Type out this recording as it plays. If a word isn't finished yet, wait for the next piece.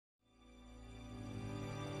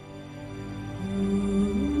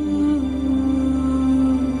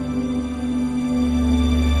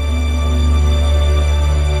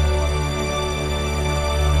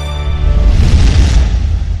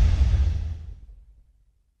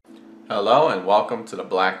Hello and welcome to the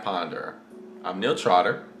Black Ponder. I'm Neil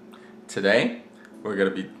Trotter. Today we're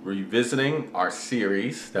going to be revisiting our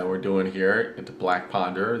series that we're doing here at the Black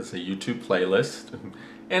Ponder. It's a YouTube playlist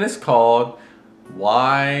and it's called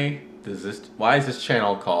Why is this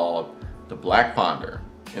channel called the Black Ponder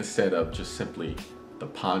instead of just simply the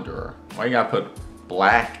Ponderer? Why you gotta put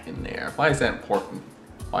black in there? Why is that important?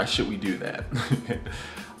 Why should we do that?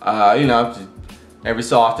 Every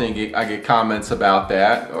so often I get comments about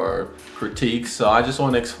that or critiques, so I just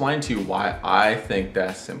want to explain to you why I think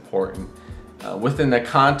that's important within the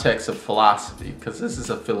context of philosophy, because this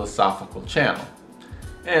is a philosophical channel.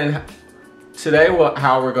 And today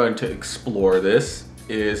how we're going to explore this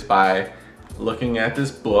is by looking at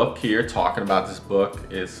this book here, talking about this book.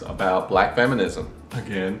 It's about black feminism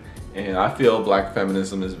again, and I feel black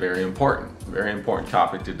feminism is very important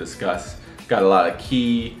topic to discuss. Got a lot of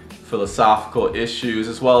key philosophical issues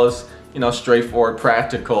as well as straightforward,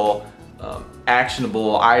 practical,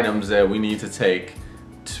 actionable items that we need to take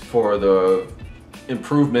for the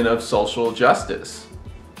improvement of social justice.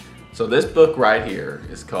 So this book right here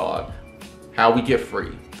is called How We Get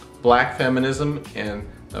Free: Black Feminism in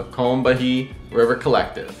the Combahee River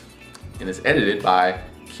Collective, and it's edited by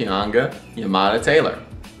Keeanga-Yamahtta Taylor.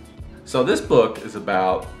 So this book is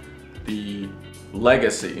about the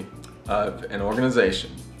legacy of an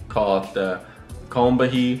organization called the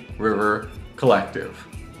Combahee River Collective.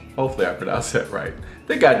 Hopefully I pronounced that right. I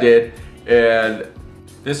think I did. And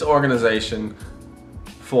this organization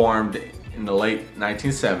formed in the late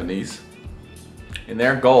 1970s, and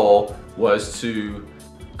their goal was to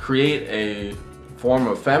create a form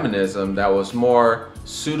of feminism that was more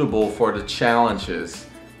suitable for the challenges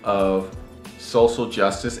of social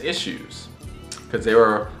justice issues, because they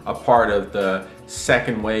were a part of the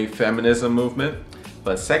second wave feminism movement.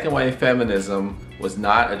 But second wave feminism was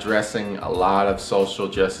not addressing a lot of social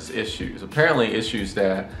justice issues, apparently issues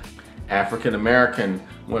that African American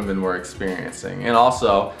women were experiencing, and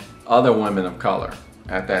also other women of color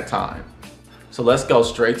at that time. So let's go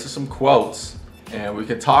straight to some quotes and we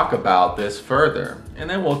can talk about this further, and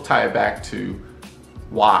then we'll tie it back to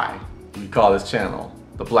why we call this channel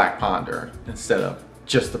the Black Ponder instead of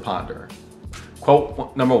just the Ponder.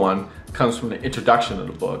 Quote number one comes from the introduction of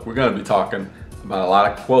the book. We're going to be talking about a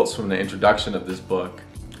lot of quotes from the introduction of this book.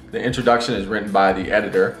 The introduction is written by the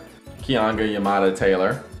editor, Keeanga-Yamahtta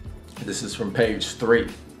Taylor. This is from page 3.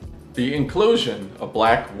 The inclusion of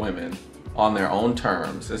black women on their own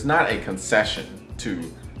terms is not a concession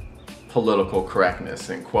to political correctness,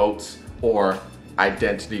 in quotes, or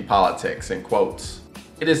identity politics, in quotes.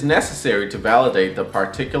 It is necessary to validate the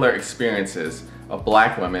particular experiences of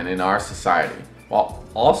black women in our society, while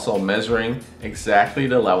also measuring exactly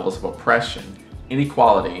the levels of oppression,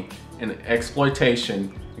 inequality, and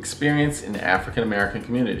exploitation experienced in African American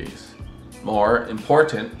communities. More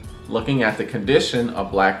important, looking at the condition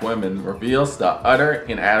of black women reveals the utter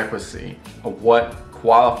inadequacy of what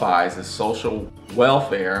qualifies as social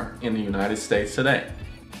welfare in the United States today.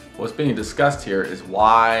 What's being discussed here is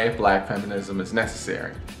why black feminism is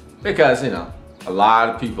necessary. Because, a lot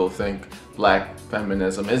of people think black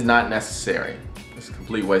feminism is not necessary. It's a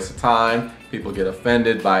complete waste of time. People get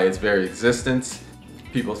offended by its very existence.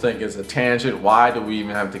 People think it's a tangent. Why do we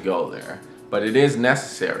even have to go there? But it is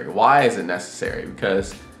necessary. Why is it necessary?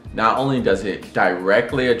 Because not only does it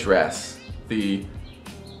directly address the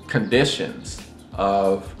conditions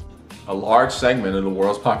of a large segment of the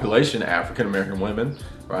world's population, African American women,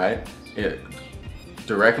 right? It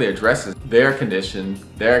directly addresses their condition,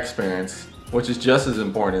 their experience, which is just as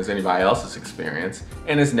important as anybody else's experience,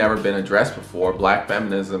 and it's never been addressed before. Black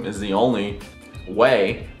feminism is the only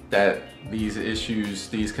way that these issues,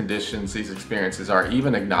 these conditions, these experiences are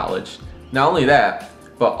even acknowledged. Not only that,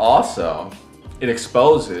 but also it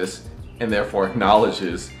exposes and therefore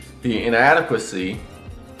acknowledges the inadequacy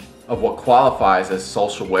of what qualifies as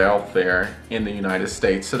social welfare in the United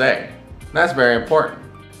States today. And that's very important,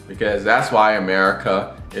 because that's why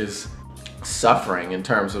America is suffering in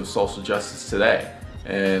terms of social justice today,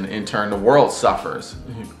 and in turn the world suffers.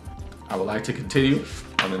 I would like to continue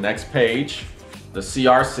on the next page. The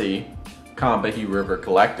CRC, Combahee River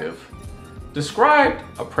Collective, described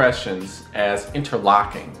oppressions as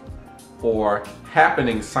interlocking or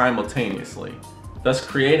happening simultaneously, thus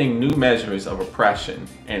creating new measures of oppression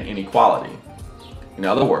and inequality. In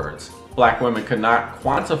other words, black women could not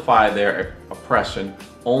quantify their oppression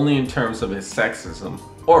only in terms of its sexism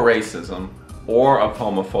or racism or of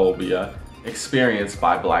homophobia experienced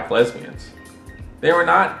by black lesbians. They were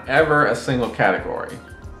not ever a single category,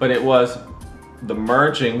 but it was the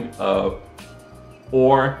merging of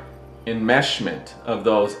or enmeshment of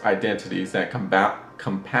those identities that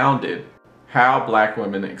compounded how Black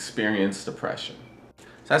women experience depression.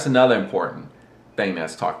 So that's another important thing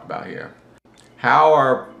that's talked about here. How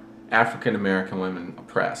are African American women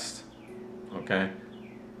oppressed? Okay,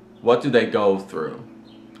 what do they go through?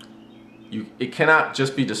 It cannot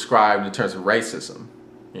just be described in terms of racism,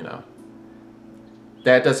 you know.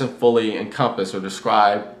 That doesn't fully encompass or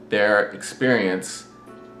describe their experience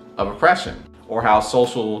of oppression or how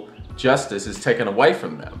social justice is taken away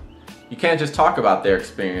from them. You can't just talk about their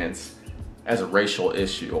experience as a racial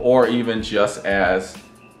issue or even just as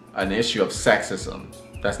an issue of sexism.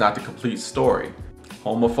 That's not the complete story.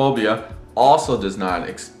 Homophobia also does not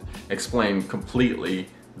explain completely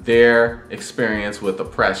their experience with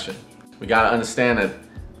oppression. We got to understand that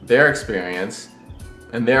their experience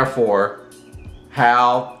and therefore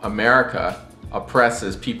how America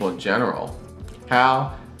oppresses people in general,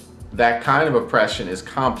 how that kind of oppression is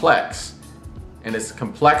complex, and its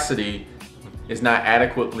complexity is not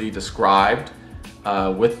adequately described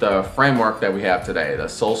with the framework that we have today, the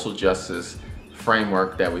social justice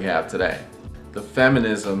framework that we have today, the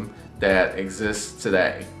feminism that exists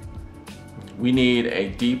today. We need a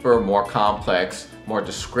deeper, more complex, more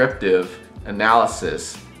descriptive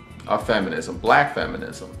analysis of feminism, Black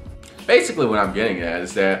feminism. Basically what I'm getting at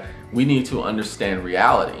is that we need to understand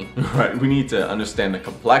reality, right? We need to understand the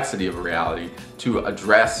complexity of reality to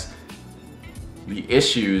address the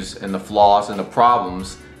issues and the flaws and the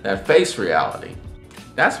problems that face reality.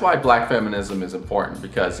 That's why Black feminism is important,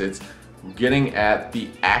 because it's getting at the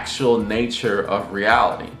actual nature of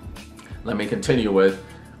reality. Let me continue with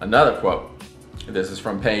another quote. This is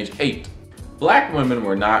from page 8. Black women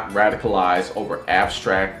were not radicalized over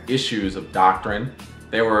abstract issues of doctrine.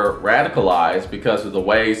 They were radicalized because of the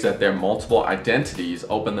ways that their multiple identities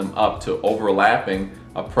opened them up to overlapping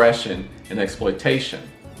oppression and exploitation.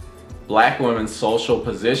 Black women's social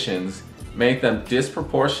positions made them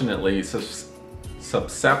disproportionately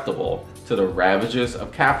susceptible to the ravages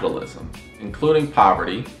of capitalism, including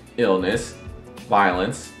poverty, illness,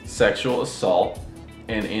 violence, sexual assault,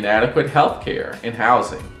 and inadequate health care and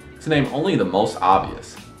housing, to name only the most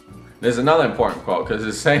obvious. There's another important quote, because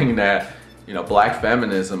it's saying that, you know, Black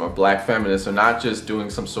feminism or Black feminists are not just doing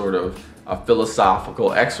some sort of a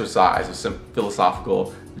philosophical exercise or some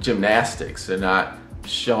philosophical gymnastics. They're not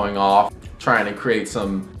showing off, trying to create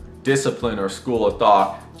some discipline or school of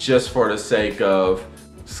thought just for the sake of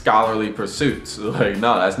scholarly pursuits. Like,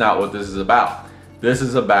 no, that's not what this is about. This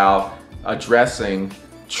is about addressing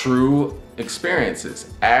true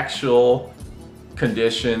experiences, actual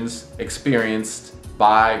conditions experienced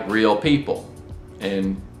by real people.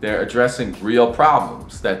 And they're addressing real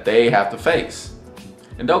problems that they have to face.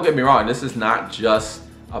 And don't get me wrong, this is not just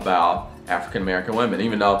about African American women,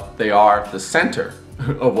 even though they are the center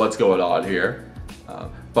of what's going on here.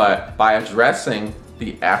 But by addressing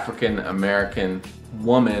the African American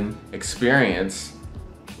woman experience,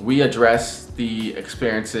 we address the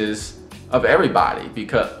experiences of everybody.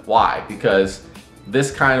 Why? Because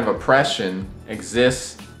this kind of oppression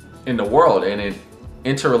exists in the world, and it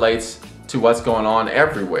interrelates to what's going on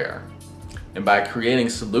everywhere. And by creating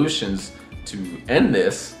solutions to end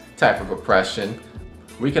this type of oppression,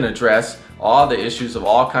 we can address all the issues of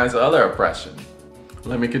all kinds of other oppression.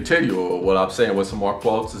 Let me continue what I'm saying with some more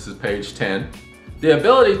quotes. This is page 10. The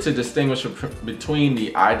ability to distinguish between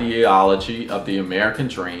the ideology of the American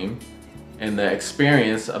dream and the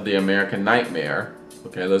experience of the American nightmare.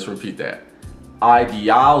 Okay, let's repeat that.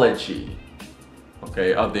 Ideology,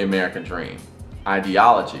 okay, of the American dream.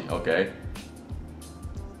 Ideology, okay.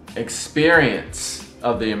 Experience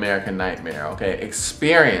of the American nightmare, okay.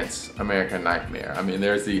 Experience American nightmare. I mean,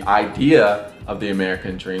 there's the idea of the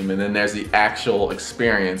American dream, and then there's the actual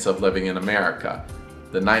experience of living in America,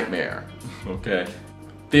 the nightmare, okay.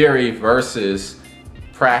 Theory versus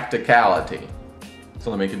practicality. So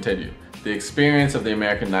let me continue. The experience of the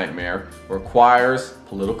American nightmare requires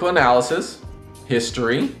political analysis,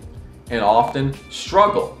 history, and often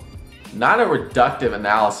struggle. Not a reductive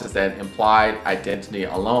analysis that implied identity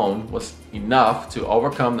alone was enough to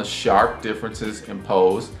overcome the sharp differences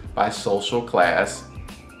imposed by social class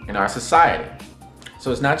in our society.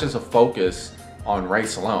 So it's not just a focus on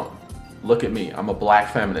race alone. Look at me, I'm a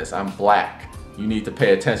Black feminist, I'm Black. You need to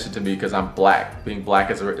pay attention to me because I'm Black. Being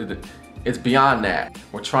Black is it's beyond that.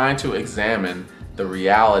 We're trying to examine the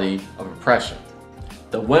reality of oppression.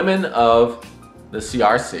 The women of the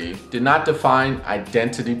CRC did not define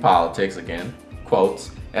identity politics, again,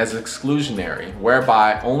 quotes, as exclusionary,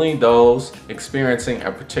 whereby only those experiencing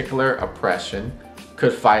a particular oppression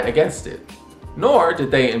could fight against it. Nor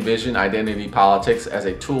did they envision identity politics as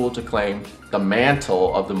a tool to claim the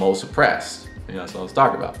mantle of the most oppressed. You know, that's what I was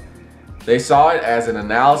talking about. They saw it as an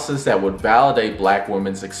analysis that would validate Black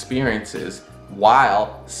women's experiences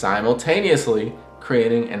while simultaneously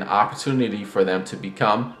creating an opportunity for them to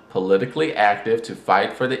become politically active to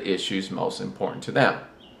fight for the issues most important to them.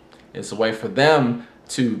 It's a way for them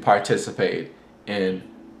to participate in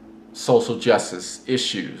social justice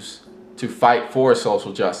issues, to fight for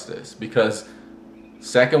social justice, because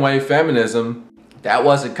second wave feminism, that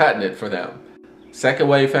wasn't cutting it for them. Second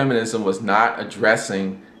wave feminism was not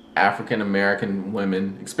addressing African American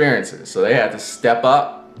women experiences. So they had to step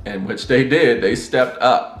up, and which they did. They stepped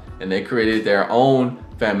up and they created their own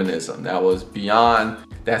feminism that was beyond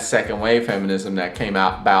that second wave feminism that came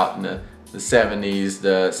out about in the 70s,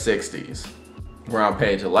 the 60s. We're on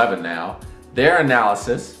page 11 now. Their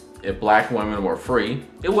analysis, if Black women were free,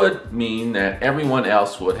 it would mean that everyone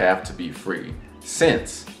else would have to be free,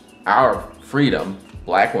 since our freedom,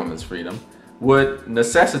 Black women's freedom, would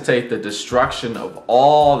necessitate the destruction of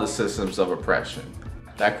all the systems of oppression.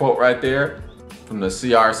 That quote right there from the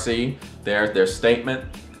CRC, their statement,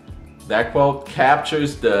 that quote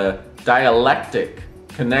captures the dialectic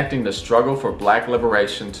connecting the struggle for Black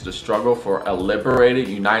liberation to the struggle for a liberated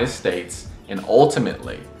United States and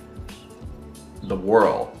ultimately the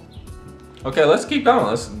world. Okay, let's keep going.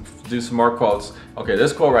 Let's do some more quotes. Okay,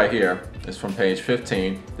 this quote right here is from page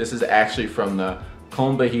 15. This is actually from the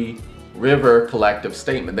Combahee River Collective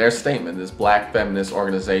statement. Their statement, this Black feminist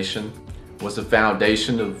organization, was the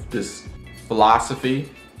foundation of this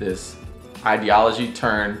philosophy, this ideology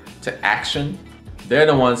turned to action. They're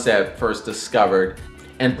the ones that first discovered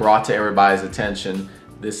and brought to everybody's attention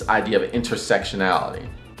this idea of intersectionality.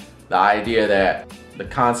 The idea that the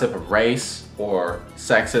concept of race or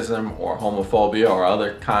sexism or homophobia or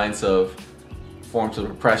other kinds of forms of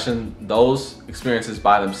oppression, those experiences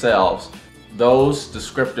by themselves, those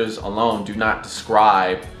descriptors alone do not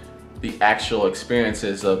describe the actual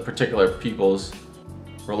experiences of particular people's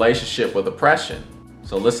relationship with oppression.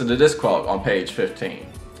 So listen to this quote on page 15.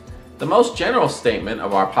 The most general statement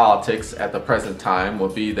of our politics at the present time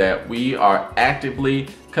would be that we are actively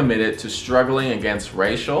committed to struggling against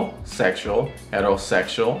racial, sexual,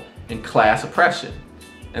 heterosexual, and class oppression,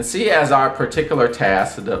 and see as our particular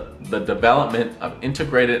task the development of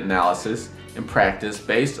integrated analysis and practice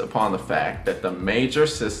based upon the fact that the major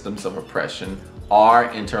systems of oppression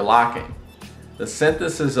are interlocking. The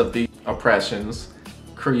synthesis of these oppressions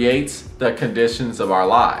creates the conditions of our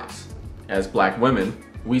lives. As Black women,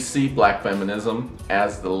 we see Black feminism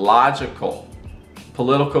as the logical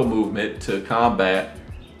political movement to combat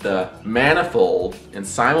the manifold and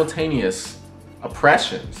simultaneous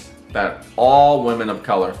oppressions that all women of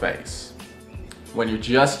color face. When you're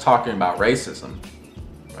just talking about racism,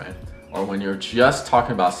 right? Or when you're just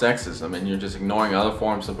talking about sexism and you're just ignoring other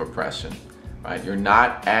forms of oppression, right? You're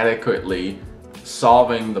not adequately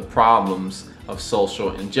solving the problems of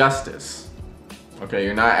social injustice. Okay,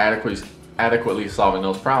 you're not adequately solving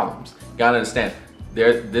those problems. You gotta understand,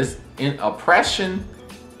 oppression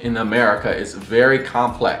in America is very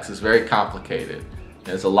complex, it's very complicated.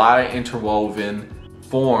 There's a lot of interwoven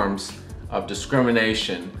forms of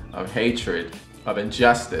discrimination, of hatred, of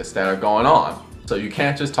injustice that are going on. So you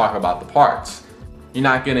can't just talk about the parts. You're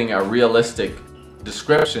not getting a realistic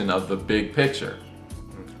description of the big picture.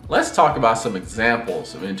 Let's talk about some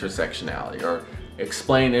examples of intersectionality, or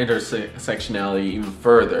explain intersectionality even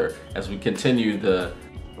further as we continue to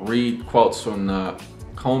read quotes from the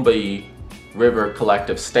Combahee River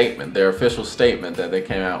Collective statement, their official statement that they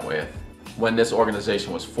came out with when this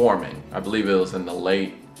organization was forming. I believe it was in the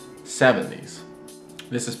late 70s.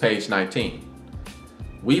 This is page 19.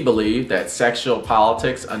 We believe that sexual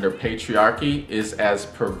politics under patriarchy is as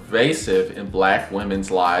pervasive in Black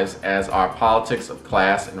women's lives as are politics of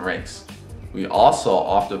class and race. We also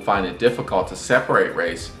often find it difficult to separate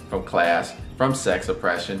race from class, from sex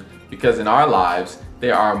oppression, because in our lives,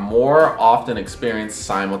 they are more often experienced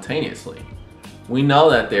simultaneously. We know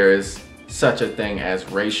that there is such a thing as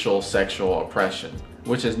racial sexual oppression,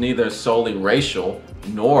 which is neither solely racial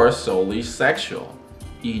nor solely sexual,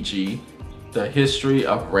 e.g., the history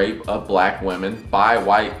of rape of Black women by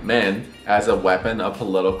white men as a weapon of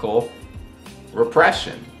political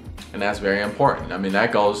repression. And that's very important. I mean,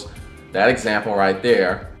 that example right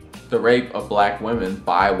there, the rape of Black women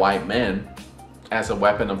by white men as a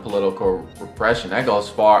weapon of political repression, that goes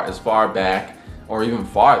as far back, or even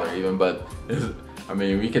farther even, but I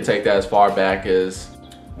mean, we could take that as far back as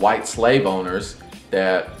white slave owners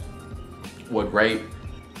that would rape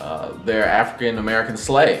their African American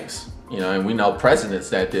slaves. You know, and we know presidents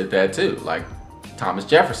that did that too, like Thomas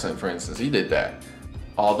Jefferson, for instance, he did that.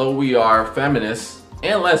 Although we are feminists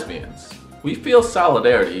and lesbians, we feel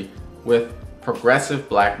solidarity with progressive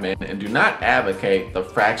black men and do not advocate the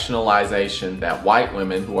fractionalization that white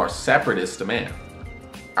women who are separatists demand.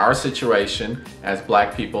 Our situation as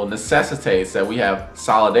black people necessitates that we have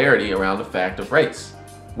solidarity around the fact of race,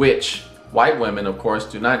 which white women, of course,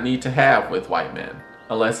 do not need to have with white men,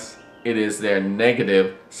 unless it is their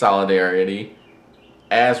negative solidarity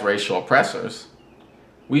as racial oppressors.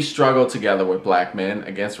 We struggle together with black men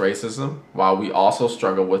against racism, while we also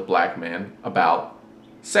struggle with black men about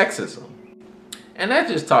sexism. And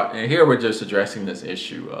here we're just addressing this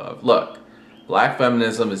issue of, look, black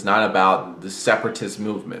feminism is not about the separatist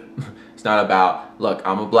movement. It's not about, look,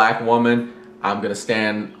 I'm a black woman, I'm gonna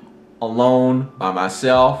stand alone by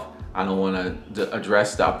myself. I don't want to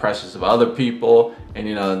address the oppressions of other people. And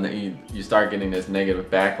you start getting this negative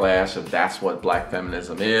backlash of that's what black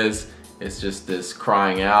feminism is. It's just this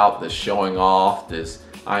crying out, this showing off, this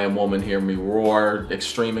I am woman, hear me roar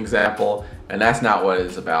extreme example. And that's not what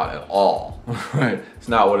it's about at all, right? It's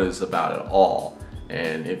not what it's about at all.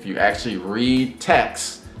 And if you actually read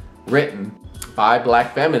texts written by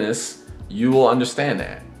black feminists, you will understand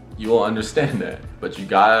that. You will understand that. But you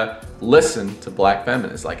gotta listen to black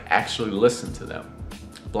feminists, like actually listen to them.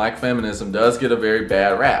 Black feminism does get a very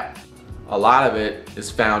bad rap. A lot of it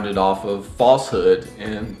is founded off of falsehood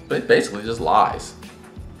and basically just lies.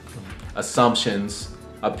 Assumptions,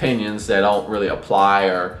 opinions that don't really apply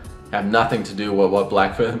or have nothing to do with what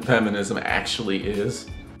black feminism actually is.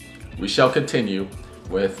 We shall continue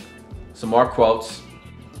with some more quotes.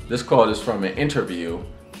 This quote is from an interview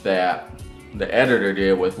that the editor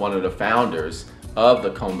did with one of the founders of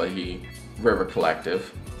the Combahee River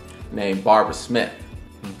Collective named Barbara Smith.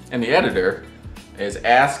 And the editor is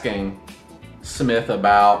asking Smith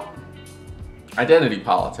about identity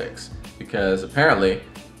politics because apparently,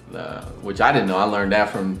 which I didn't know, I learned that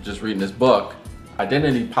from just reading this book,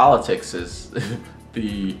 identity politics is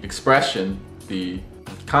the expression, the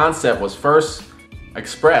concept was first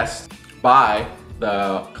expressed by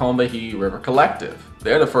the Combahee River Collective.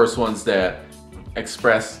 They're the first ones that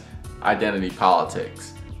express identity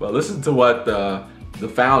politics. Well, listen to what the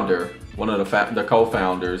founder, one of the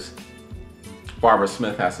co-founders, Barbara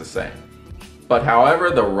Smith, has to say. But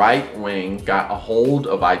however the right wing got a hold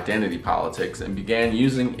of identity politics and began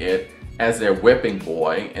using it as their whipping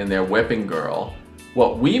boy and their whipping girl,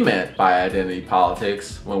 what we meant by identity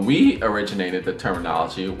politics when we originated the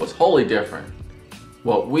terminology was wholly different.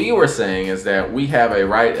 What we were saying is that we have a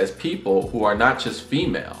right as people who are not just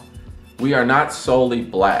female. We are not solely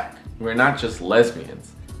black. We're not just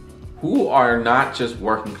lesbians. Who are not just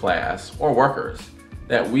working class or workers.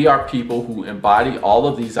 That we are people who embody all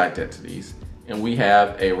of these identities, and we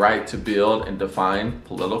have a right to build and define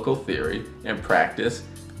political theory and practice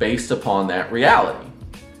based upon that reality.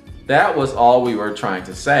 That was all we were trying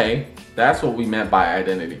to say. That's what we meant by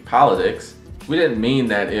identity politics. We didn't mean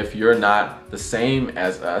that if you're not the same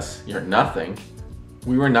as us, you're nothing.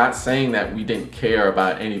 We were not saying that we didn't care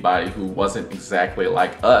about anybody who wasn't exactly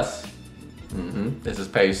like us. This is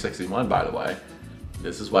page 61, by the way.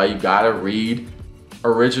 This is why you gotta read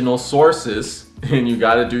original sources and you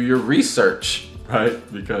gotta do your research, right?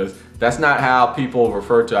 Because that's not how people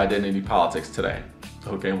refer to identity politics today.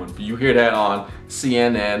 Okay, when you hear that on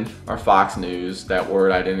CNN or Fox News, that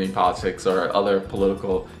word identity politics or other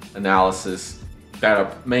political analysis that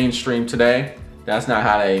are mainstream today, that's not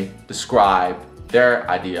how they describe their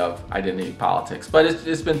idea of identity politics. But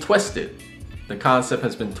it's been twisted. The concept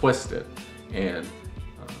has been twisted and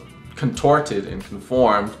contorted and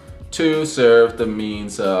conformed to serve the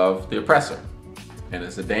means of the oppressor. And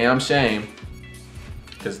it's a damn shame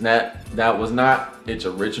because that was not its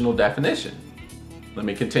original definition. Let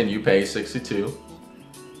me continue, page 62.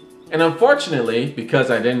 And unfortunately, because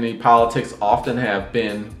identity politics often have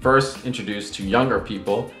been first introduced to younger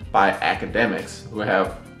people by academics who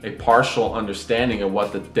have a partial understanding of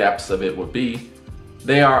what the depths of it would be,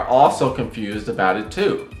 they are also confused about it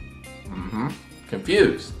too.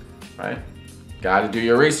 Confused, right? Got to do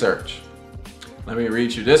your research. Let me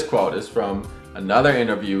read you this quote. It's from another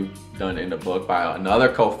interview done in the book by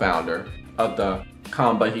another co-founder of the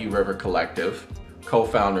Combahee River Collective,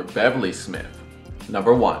 co-founder Beverly Smith.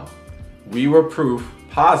 Number 1, we were proof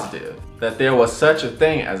positive that there was such a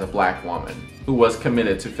thing as a black woman who was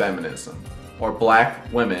committed to feminism, or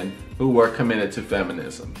black women who were committed to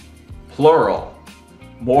feminism. Plural,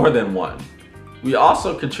 more than one. We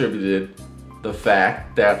also contributed the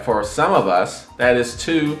fact that for some of us, that is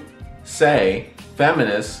to say,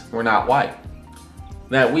 feminists were not white.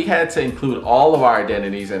 That we had to include all of our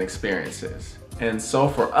identities and experiences. And so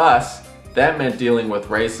for us, that meant dealing with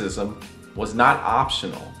racism was not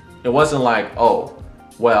optional. It wasn't like, oh,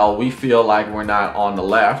 well, we feel like we're not on the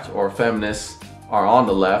left, or feminists are on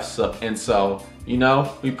the left, so you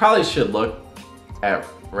know, we probably should look at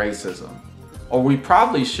racism, or we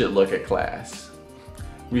probably should look at class.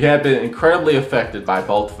 We have been incredibly affected by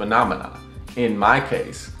both phenomena. In my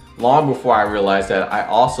case, long before I realized that I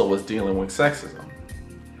also was dealing with sexism.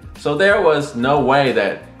 So there was no way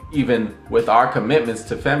that even with our commitments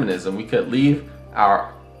to feminism, we could leave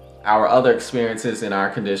our other experiences and our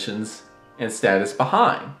conditions and status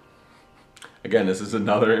behind. Again, this is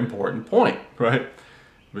another important point, right?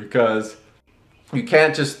 Because you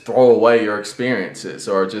can't just throw away your experiences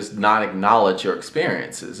or just not acknowledge your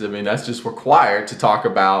experiences. I mean, that's just required to talk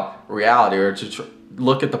about reality, or to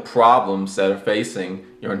look at the problems that are facing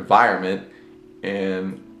your environment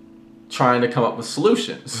and trying to come up with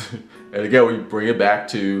solutions. And again, we bring it back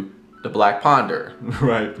to the Black Ponder,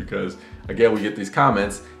 right? Because again, we get these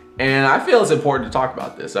comments, and I feel it's important to talk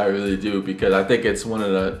about this. I really do, because I think it's one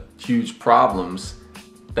of the huge problems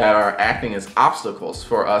that are acting as obstacles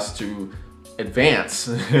for us to advance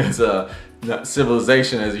as a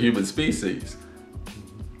civilization, as a human species.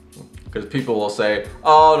 Because people will say,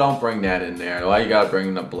 oh, don't bring that in there. Why you gotta bring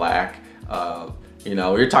in the black? You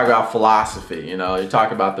know, you're talking about philosophy, you know, you're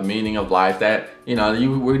talking about the meaning of life. That, you know,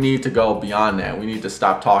 we need to go beyond that. We need to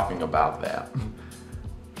stop talking about that.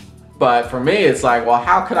 But for me, it's like, well,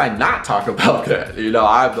 how could I not talk about that? You know,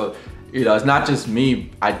 it's not just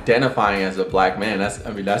me identifying as a black man.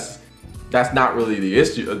 That's not really the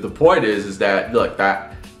issue. The point is that, look,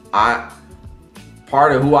 that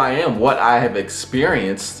part of who I am, what I have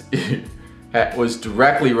experienced was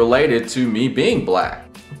directly related to me being black.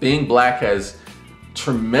 Being black has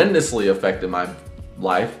tremendously affected my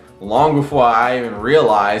life long before I even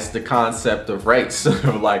realized the concept of race.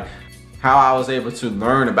 Like, how I was able to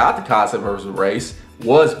learn about the concept of race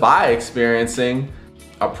was by experiencing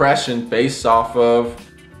oppression based off of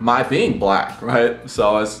my being black, right?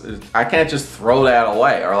 So I can't just throw that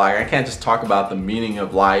away, or like I can't just talk about the meaning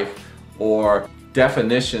of life or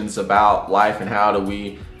definitions about life and how do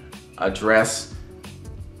we address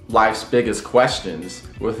life's biggest questions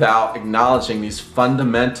without acknowledging these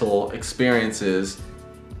fundamental experiences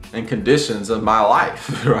and conditions of my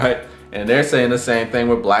life, right? And they're saying the same thing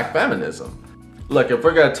with black feminism. Look, if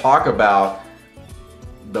we're gonna talk about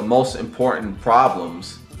the most important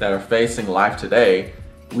problems that are facing life today,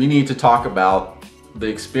 we need to talk about the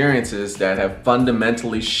experiences that have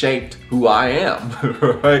fundamentally shaped who I am,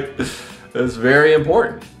 right? It's very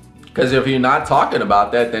important. Because if you're not talking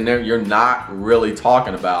about that, then you're not really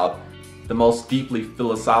talking about the most deeply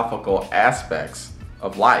philosophical aspects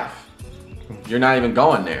of life. You're not even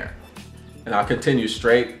going there. And I'll continue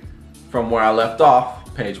straight from where I left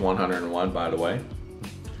off, page 101, by the way.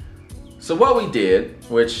 So what we did,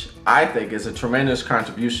 which I think is a tremendous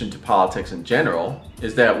contribution to politics in general,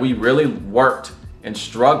 is that we really worked and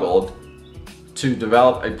struggled to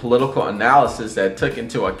develop a political analysis that took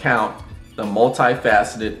into account the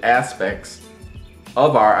multifaceted aspects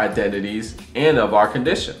of our identities and of our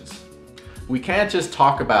conditions. We can't just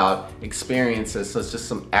talk about experiences as just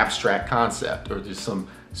some abstract concept or just some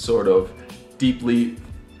sort of deeply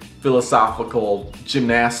philosophical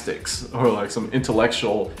gymnastics or like some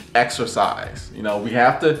intellectual exercise. You know, we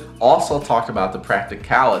have to also talk about the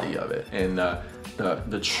practicality of it and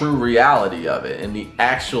the true reality of it and the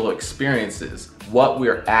actual experiences, what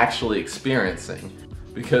we're actually experiencing,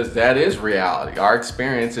 because that is reality. Our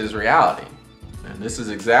experience is reality. And this is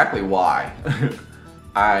exactly why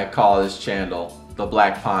I call this channel The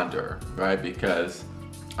Black Ponder, right? Because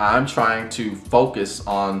I'm trying to focus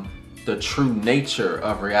on the true nature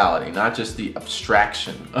of reality, not just the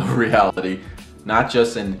abstraction of reality, not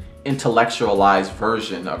just an intellectualized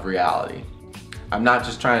version of reality. I'm not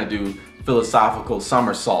just trying to do philosophical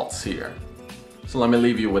somersaults here. So let me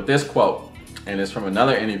leave you with this quote, and it's from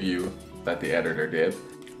another interview that the editor did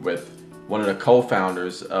with one of the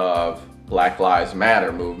co-founders of Black Lives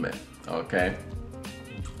Matter movement, okay?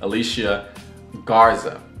 Alicia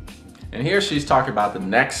Garza. And here she's talking about the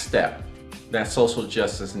next step that social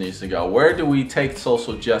justice needs to go. Where do we take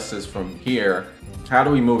social justice from here? How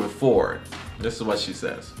do we move it forward? This is what she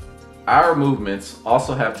says. Our movements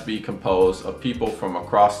also have to be composed of people from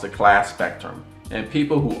across the class spectrum and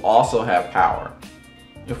people who also have power.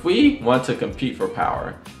 If we want to compete for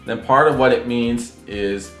power, then part of what it means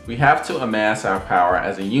is we have to amass our power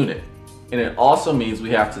as a unit. And it also means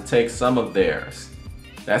we have to take some of theirs.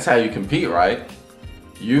 That's how you compete, right?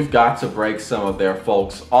 You've got to break some of their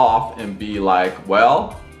folks off and be like,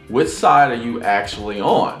 well, which side are you actually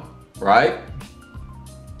on, right?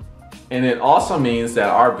 And it also means that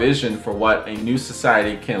our vision for what a new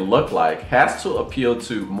society can look like has to appeal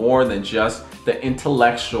to more than just the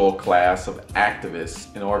intellectual class of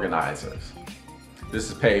activists and organizers. This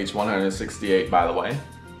is page 168, by the way,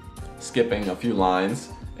 skipping a few lines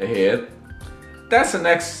ahead. That's the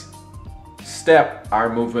next step our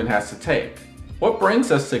movement has to take. What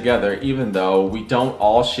brings us together even though we don't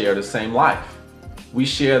all share the same life? We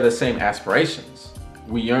share the same aspirations.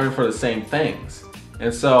 We yearn for the same things.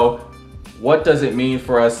 And so what does it mean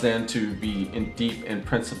for us then to be in deep and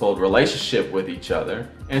principled relationship with each other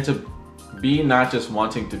and to be not just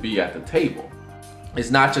wanting to be at the table? It's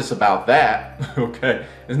not just about that, okay?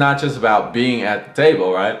 It's not just about being at the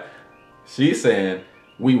table, right? She's saying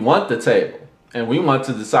we want the table and we want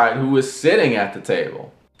to decide who is sitting at the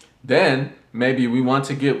table. Then maybe we want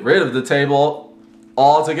to get rid of the table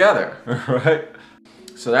altogether, right?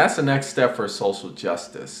 So that's the next step for social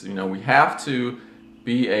justice. You know, we have to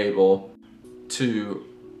be able to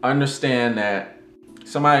understand that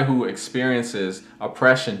somebody who experiences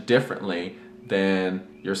oppression differently than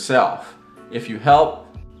yourself, if you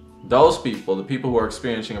help those people, the people who are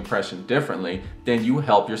experiencing oppression differently, then you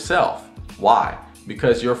help yourself. Why?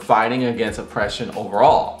 Because you're fighting against oppression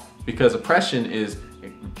overall. Because oppression is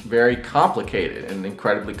very complicated and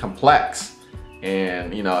incredibly complex.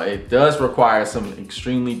 And you know, it does require some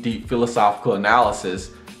extremely deep philosophical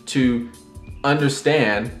analysis to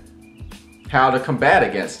understand how to combat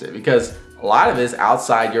against it, because a lot of it is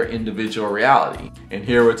outside your individual reality. And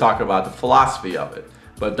here we're talking about the philosophy of it.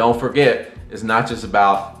 But don't forget, it's not just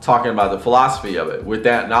about talking about the philosophy of it. With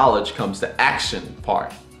that knowledge comes the action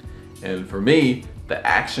part. And for me, the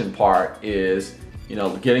action part is, you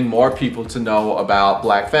know, getting more people to know about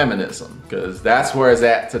Black feminism, because that's where it's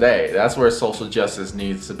at today. That's where social justice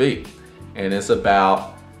needs to be. And it's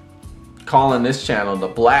about calling this channel the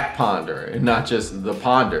Black Ponder and not just the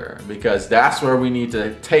Ponder, because that's where we need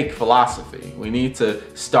to take philosophy. We need to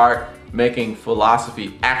start making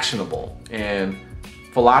philosophy actionable, and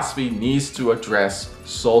philosophy needs to address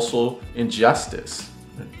social injustice.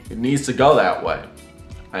 It needs to go that way.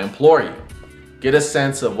 I implore you, get a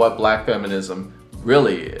sense of what Black feminism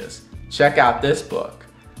really is. Check out this book,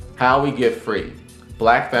 How We Get Free,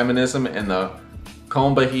 Black Feminism in the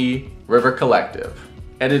Combahee River Collective,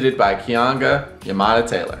 edited by Keeanga-Yamahtta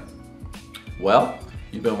Taylor. Well,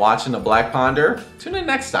 you've been watching The Black Ponder. Tune in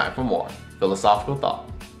next time for more philosophical thought.